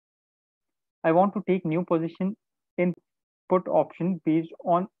I want to take new position in put option based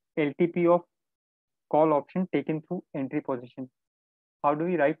on LTP of call option taken through entry position. How do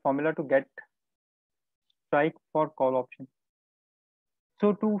we write formula to get strike for call option?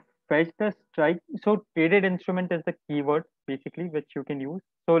 So to fetch the strike, so traded instrument is the keyword basically which you can use.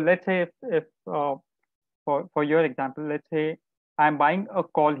 So let's say if for your example, let's say I'm buying a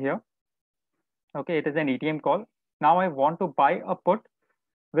call here. Okay, it is an ATM call. Now I want to buy a put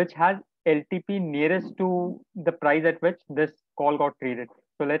which has LTP nearest to the price at which this call got traded.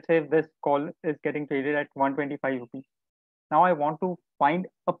 So let's say if this call is getting traded at 125 rupees. Now I want to find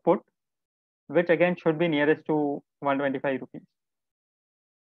a put which again should be nearest to 125 rupees.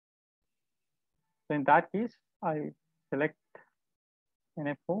 So in that case, I select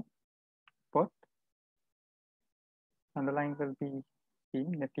NFO put. Underlying will be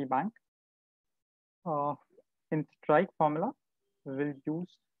Nifty Bank. In strike formula, we'll use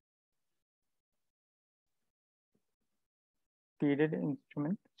traded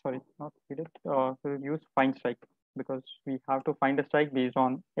instrument. Sorry, not traded. We'll use find strike because we have to find a strike based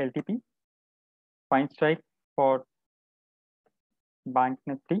on LTP. Find strike for Bank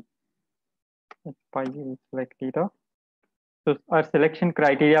Nifty. By we select later. So our selection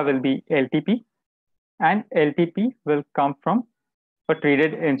criteria will be LTP, and LTP will come from a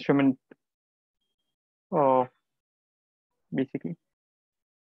traded instrument. Basically.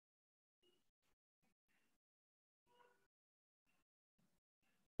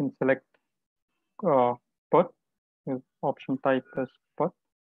 You can select put. Option type is put,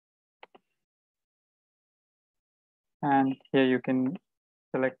 and here you can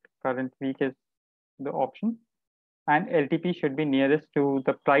select current week is the option, and LTP should be nearest to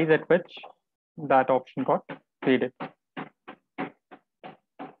the price at which that option got traded.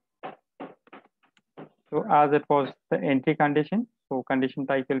 So as it was the entry condition, so condition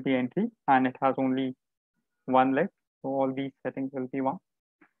type will be entry, and it has only one leg. So all these settings will be one.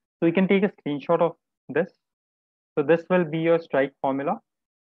 So you can take a screenshot of this. So this will be your strike formula,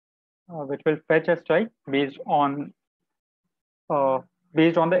 which will fetch a strike based on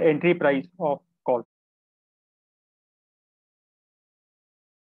the entry price of call.